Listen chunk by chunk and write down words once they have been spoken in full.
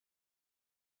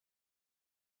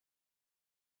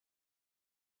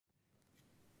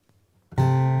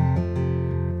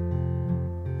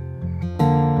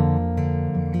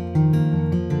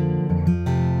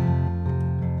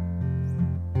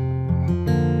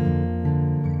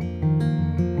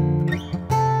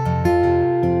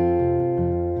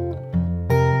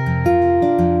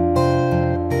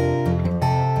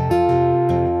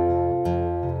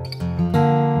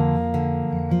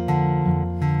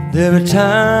there are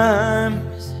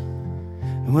times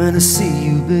when I see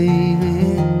you,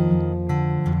 baby,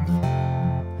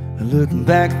 looking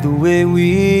back the way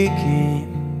we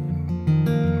came,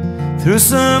 through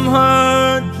some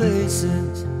hard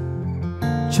places,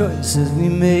 choices we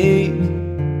made.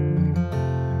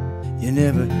 You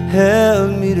never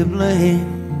held me to blame.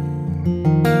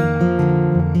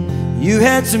 You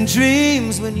had some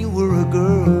dreams when you were a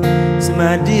girl, some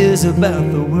ideas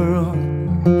about the world,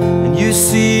 and you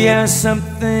see how some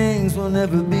things will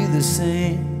never be the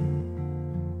same.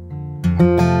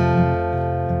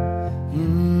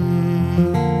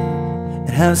 And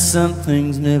how some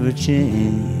things never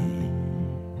change.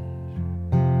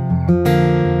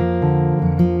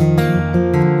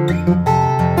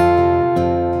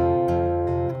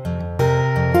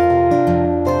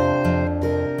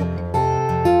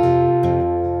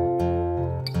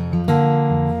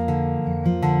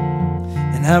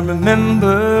 And I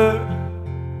remember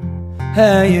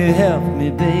how you helped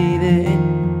me, baby,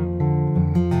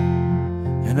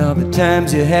 and all the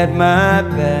times you had my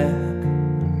back,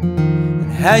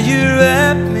 and how you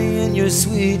wrapped me in your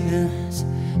sweetness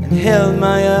and held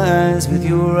my eyes with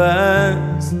your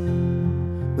eyes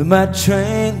when my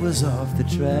train was off the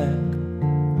track.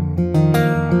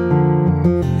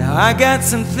 Now I got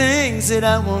some things that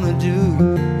I want to do,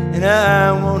 and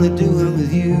I want to do them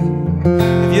with you.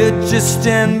 If you just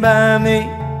stand by me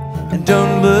and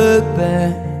don't look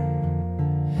back,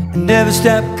 and never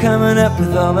stop coming up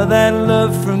with all of that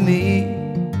love from me,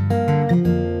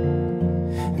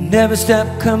 and never stop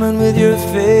coming with your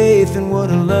faith in what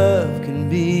a love can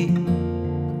be,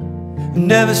 and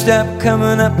never stop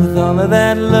coming up with all of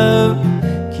that love.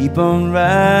 Keep on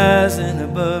rising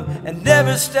above, and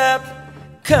never stop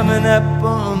coming up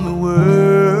on the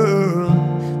world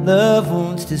love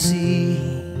wants to see.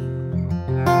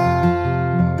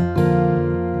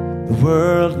 The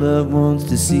world love wants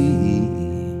to see.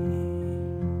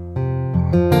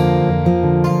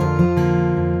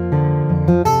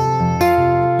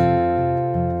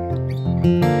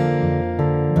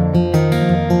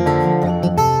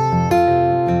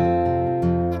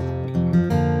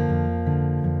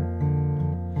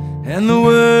 And the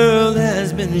world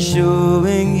has been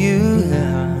showing you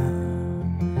how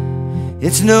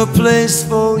it's no place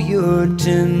for your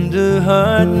tender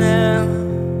heart now.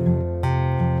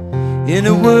 In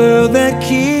a world that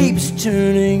keeps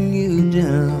turning you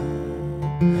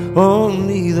down,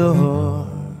 only the heart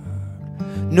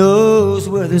knows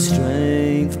where the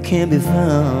strength can be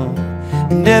found.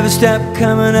 And never stop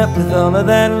coming up with all of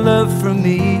that love from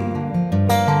me.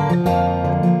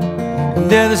 And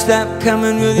never stop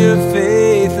coming with your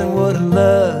faith in what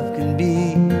love can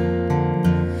be.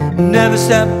 And never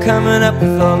stop coming up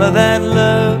with all of that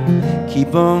love.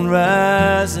 Keep on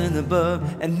rising above,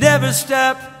 and never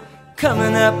stop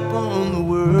coming up on the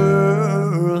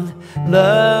world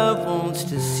love wants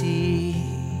to see.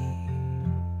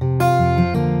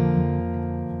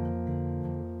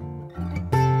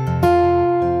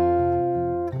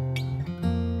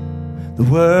 The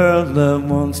world love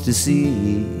wants to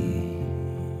see.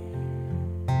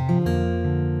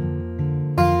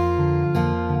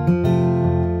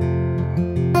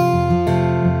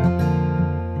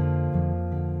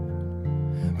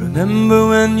 Remember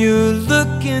when you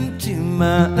look into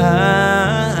my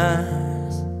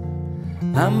eyes,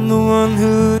 I'm the one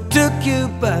who took you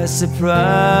by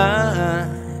surprise.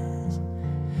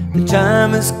 The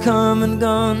time has come and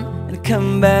gone and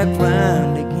come back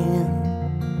round again,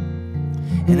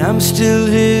 and I'm still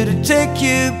here to take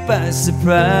you by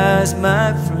surprise,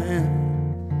 my friend.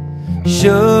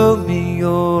 Show me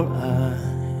your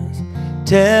eyes,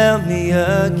 tell me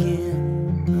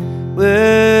again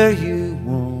where you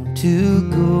to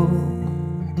go.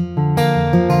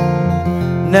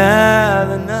 Now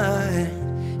the night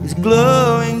is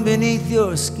glowing beneath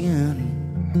your skin,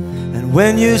 and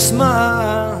when you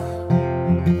smile,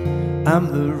 I'm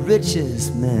the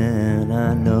richest man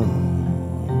I know.